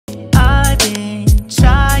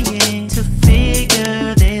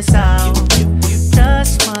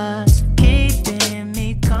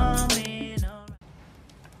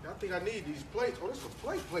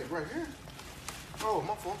Wait, right here? Oh,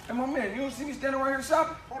 my fault. Hey, my man, you don't see me standing right here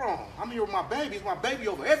shopping? Hold on. I'm here with my baby. It's my baby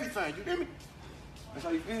over everything. You hear me? That's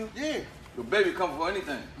how you feel? Yeah. Your baby come for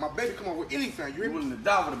anything. My baby come over with anything. You hear You me? willing to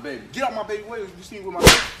die for the baby. Get out my baby way. You see me with my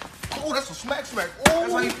baby. Oh, that's a smack. Oh.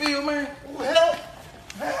 That's how you feel, man? Oh, help.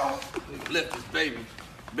 Help. Let this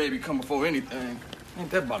baby come before anything. Ain't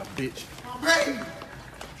that about a bitch? My baby.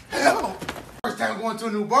 Help. First time going to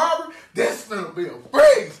a new barber, this finna be a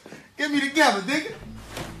breeze. Get me together, nigga.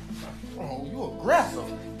 Oh, you aggressive.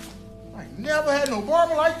 I ain't never had no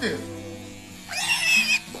barber like this.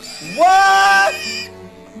 What?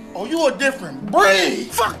 Oh, you a different breed.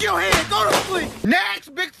 Fuck your head, go to sleep.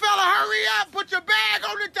 Next, big fella, hurry up, put your bag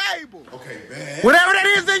on the table. Okay, bad. Whatever that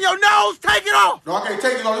is in your nose, take it off. No, I can't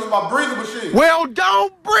take it off. This is my breathing machine. Well,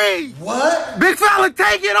 don't breathe. What? Big fella,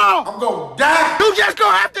 take it off. I'm gonna die. You just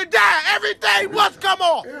gonna have to die. Everything must come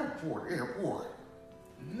off. Airport.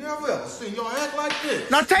 Never ever seen y'all act like this.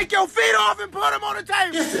 Now take your feet off and put them on the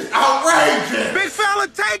table. This is outrageous. Big fella,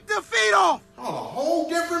 take the feet off. Y'all a whole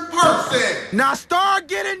different person. Now start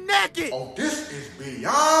getting naked. Oh, this is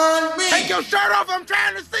beyond me. Take your shirt off, I'm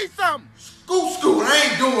trying to see something. Scoot, I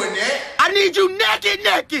ain't doing that. I need you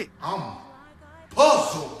naked. I'm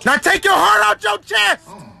puzzled. Now take your heart out your chest.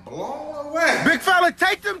 I'm blown away. Big fella,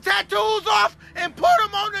 take them tattoos off and put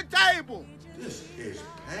them on the table. This is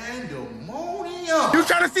pandemonium. You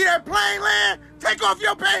trying to see that plane land? Take off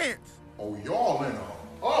your pants. Oh, y'all in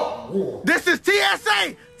a uproar. This is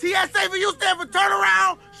TSA. TSA for you stand for turn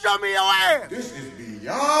around, show me your ass. This is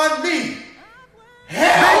beyond me.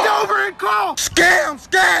 Bend Hell. over and call. Scam.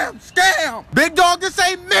 Big dog, this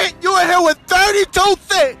ain't mint. You in here with 32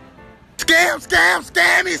 cents.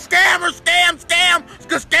 Scammy,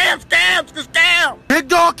 scam. Big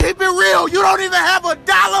dog, keep it real. You don't even have a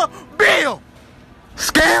dollar bill.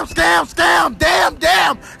 Scam.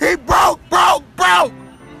 Damn. He broke.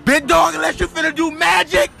 Big dog, unless you finna do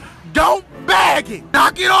magic, don't bag it.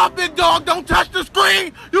 Knock it off, big dog. Don't touch the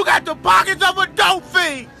screen. You got the pockets of a dope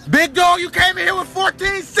fiend. Big dog, you came in here with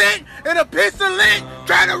 14 cents and a piece of lint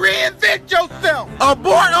trying to reinvent yourself.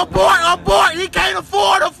 Abort. He can't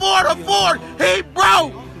afford. He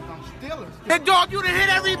broke. Big dog, you done hit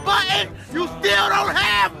every button. You still don't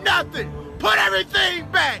have nothing. Put everything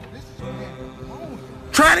back.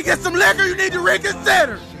 Trying to get some liquor, you need to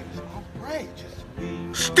reconsider.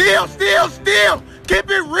 Still. Keep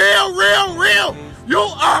it real. You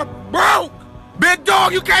are broke. Big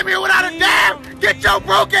dog, you came here without a dime. Get your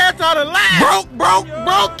broke ass out of line.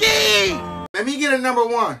 Brokey. Let me get a number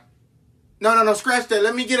one. No, scratch that.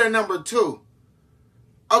 Let me get a number two.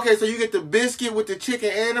 Okay, so you get the biscuit with the chicken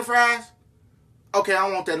and the fries? Okay, I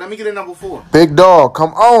want that. Let me get a number 4. Big dog,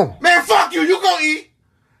 come on. Man, fuck you. You gonna eat.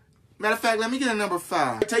 Matter of fact, let me get a number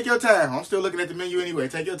 5. Take your time. I'm still looking at the menu anyway.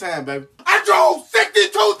 Take your time, baby. I drove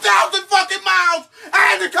 62,000 fucking miles. I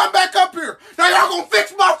had to come back up here. Now y'all gonna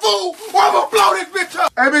fix my food or I'm gonna blow this bitch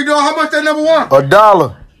up. Hey, big dog, how much that number 1?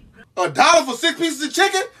 $1. $1 for 6 pieces of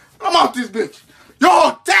chicken? I'm out this bitch.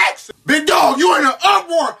 Y'all tax. Big dog, you in an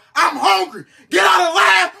uproar. I'm hungry. Get out of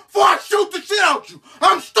line before I shoot the shit out you.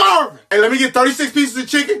 I'm starving. Hey, let me get 36 pieces of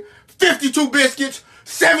chicken, 52 biscuits,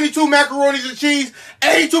 72 macaronis and cheese,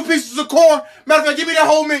 82 pieces of corn. Matter of fact, give me that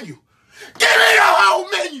whole menu. Give me the whole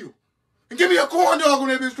menu. And give me a corn dog on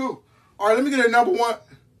that bitch too. All right, let me get a number 1.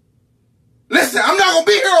 Listen, I'm not going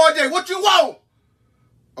to be here all day. What you want?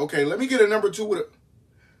 Okay, let me get a number 2 with a...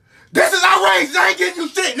 This is outrageous. I ain't getting you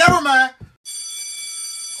shit. Never mind.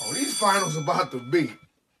 Oh, these finals about to be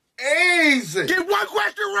easy. Get one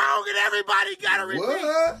question wrong and everybody got to repeat.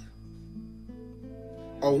 What?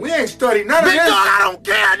 Oh, we ain't studied none of Big this. dog, I don't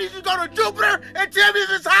care. I need you to go to Jupiter and tell me if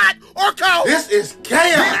it's hot or cold. This is Man,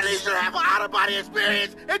 I chaos. need you to have an out-of-body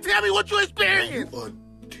experience and tell me what you experienced. A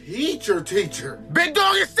teacher. Big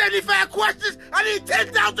dog, it's 75 questions. I need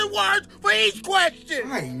 10,000 words for each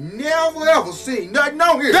question. I ain't never ever seen nothing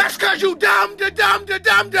on here. That's because you dumb. Sit down,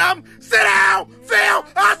 fail.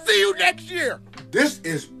 I'll see you next year. This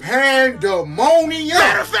is pandemonium.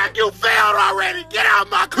 Matter of fact, you failed already. Get out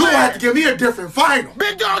of my You gonna have to class. give me a different final.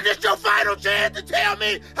 Big dog, it's your final chance to tell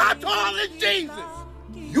me how tall is Jesus.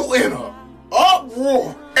 You in a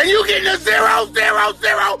uproar. And you getting a 0, 0,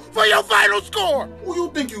 0 for your final score. Who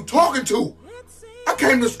you think you talking to? I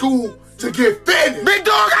came to school to get finished. Big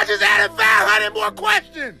dog, I just added 500 more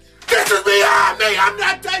questions. This is beyond me. I'm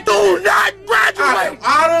not taking Do it. not I graduate. am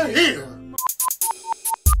out of here.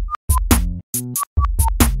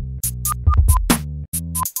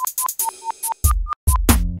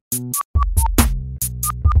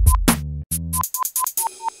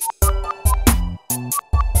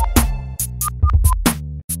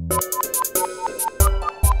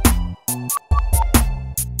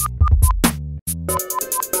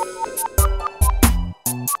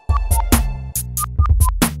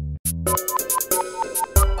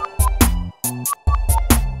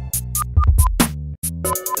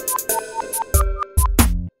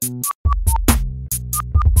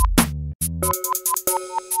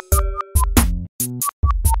 First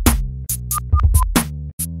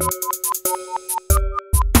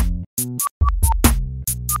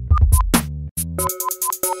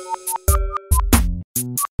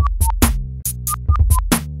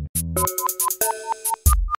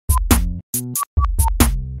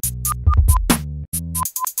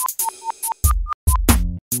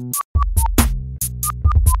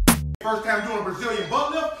time doing a Brazilian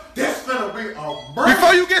butt lift, this finna be a break.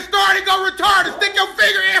 Before you get started, go retard and stick your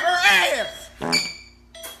finger in her ass.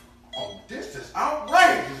 Oh, this is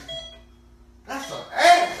outrageous. That's an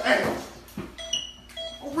ass.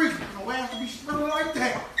 No reason for no ass to be smelling like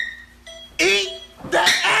that. Eat that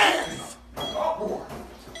ass. Oh, boy.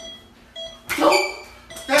 Choke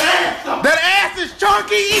that ass up. That ass is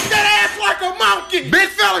chunky. Eat that ass like a monkey. Big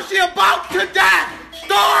fella, she about to die.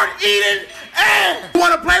 Start eating ass. You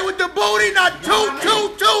wanna play with the booty? Not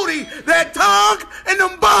tooty. That tongue and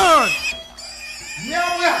them buns.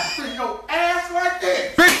 Never see no ass like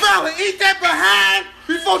this. Big fella, eat that behind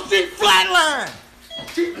before she flatline.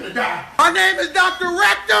 She finna die. My name is Dr.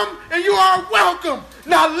 Rectum, and you are welcome.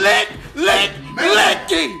 Now lick,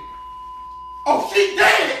 licky. Oh, she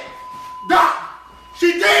dead. Doc,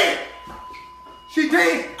 she dead. She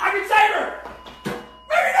dead. I can save her.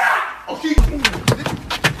 Maybe not. Oh, she.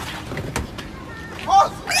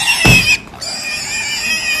 Awesome.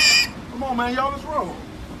 Come on, man, y'all, let's roll.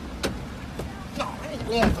 No, I ain't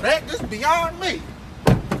going for that. This is beyond me.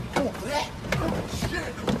 Going for that. Oh,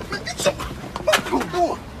 shit. Man, get some. What you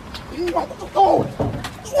doing? What you doing?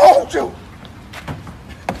 What's wrong with you?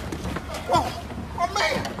 Whoa, my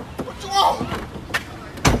man, what you want?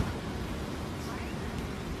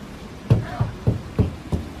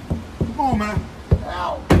 Come on, man.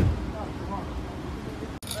 Ow.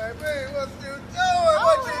 Hey, babe, what you doing?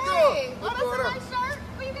 What you doing? Oh, that's a nice shirt.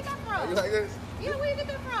 Where you get that from? You like this? Yeah, where you get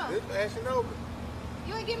that from? This Fashion Nova.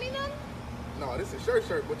 You ain't give me nothing? No, this is shirt,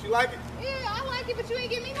 but you like it? Yeah, I like it, but you ain't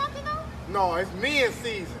give me nothing though? No, it's men's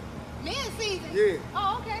season. Men's season? Yeah.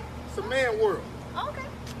 Oh, okay. It's a man world. Oh, okay.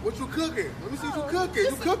 What you cooking? Let me see what you cooking.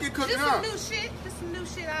 You cooking, Just huh? some new shit. Just some new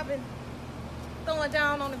shit I've been throwing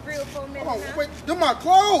down on the grill for a minute Oh, now. wait, them my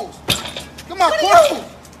clothes. Them my clothes.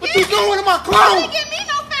 What you doing to my clothes? You didn't give me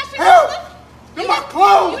no Fashion Help. Nova. Them my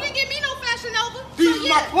clothes. You didn't give me no Fashion Nova. These so are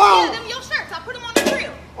my clothes. Yeah, them your shirts. I put them on the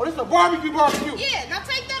grill. Oh, this is a barbecue. Yeah, now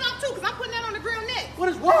take that off too, because I'm putting that on the grill next. What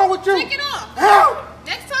is wrong with you? Take it off. Help.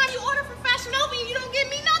 Next time you order from Fashion Nova and you don't give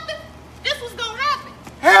me nothing, this was gonna happen.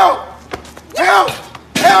 Help. Help.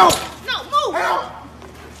 Help. No, move. Help.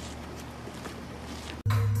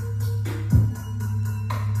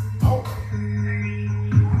 Oh.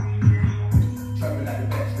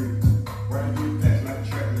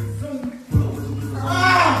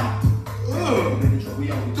 Ah.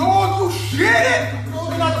 Dog, you shit it.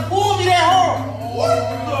 You're not to pull me that hard. What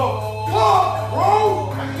the fuck, bro?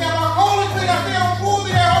 I got my collar clean. I said don't pull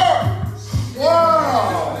me that hard.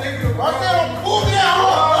 Wow. I said don't pull me that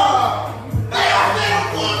hard. Hey, I said don't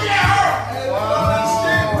pull me that hard.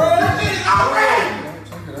 This shit is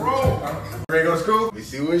outrageous. Bro. Ready to go to school? Let me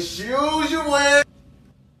see what shoes you wear.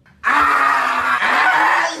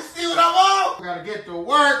 You see what I'm on? Gotta get to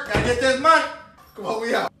work. Gotta get this money. Come on,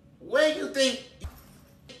 we out. Where you think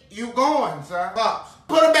you going, son? Pops.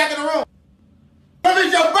 Put him back in the room. This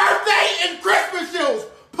is your birthday and Christmas shoes.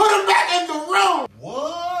 Put him back in the room.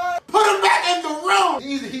 What? Put him back in the room.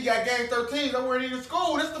 Easy, he got game 13s. I'm wearing it to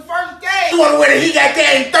school. This is the first day. You want to wear the he got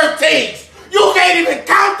game 13s? You can't even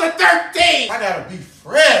count the 13. I gotta be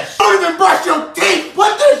fresh. Don't even brush your teeth.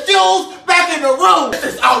 Put the shoes back in the room. This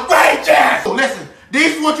is outrageous. So listen,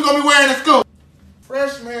 this is what you're gonna be wearing to school.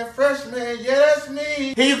 Freshman, yeah, that's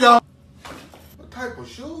me. Here you go. What type of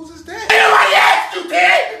shoes is that? Nobody asked you,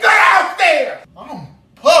 Ted. Go downstairs. I'm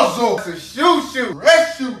puzzled. It's a shoe.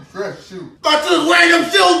 Fresh shoe. Thought you was wearing them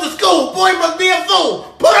shoes to school. Boy, you must be a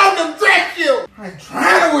fool. Put on them dress shoes. I ain't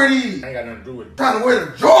trying to wear these. I ain't got nothing to do with it. Trying to wear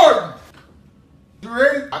the Jordans. You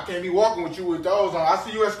ready? I can't be walking with you with those on. I'll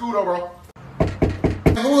see you at school though, bro.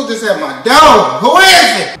 Who is this at my door? Who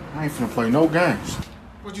is it? I ain't finna play no games.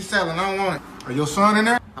 What you selling? I don't want it. Are your son in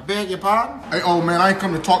there? I beg your pardon? Hey, old man, I ain't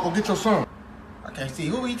come to talk. Go get your son. I can't see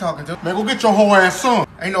who he talking to. Man, go get your whole ass son.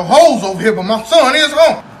 Ain't no hoes over here, but my son is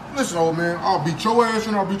home. Listen, old man, I'll beat your ass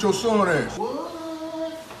and I'll beat your son ass. What?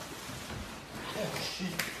 Oh,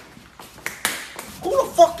 shit. Who the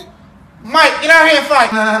fuck did... Mike, get out here and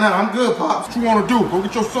fight. No, I'm good, Pops. What you want to do? Go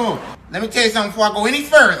get your son. Let me tell you something before I go any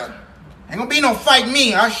further. Ain't gonna be no fight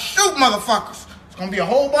me. I'll shoot motherfuckers. It's gonna be a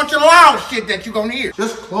whole bunch of loud shit that you gonna hear.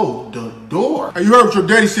 Just close the door. Hey, you heard what your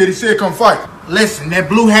daddy said? He said come fight. Listen, that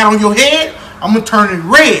blue hat on your head, I'm gonna turn it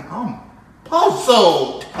red. I'm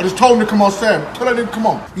Also, I just told him to come on Saturday. Tell that nigga come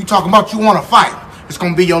on. You talking about you want to fight. It's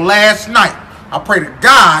going to be your last night. I pray to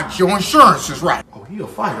God your insurance is right. Oh, he a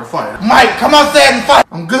fighter. Mike, come outside and fight.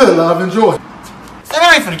 I'm good, love. Enjoy. And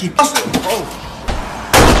I ain't finna keep. Oh.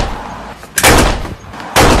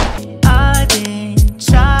 I've been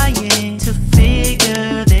trying to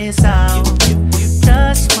figure this out.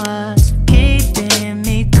 Just what's keeping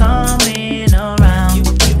me coming around.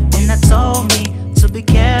 And I told me to be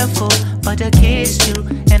careful, but I kissed you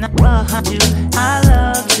and I hugged you. I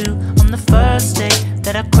loved you on the first day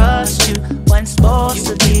that I crushed you. Wasn't supposed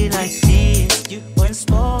to be like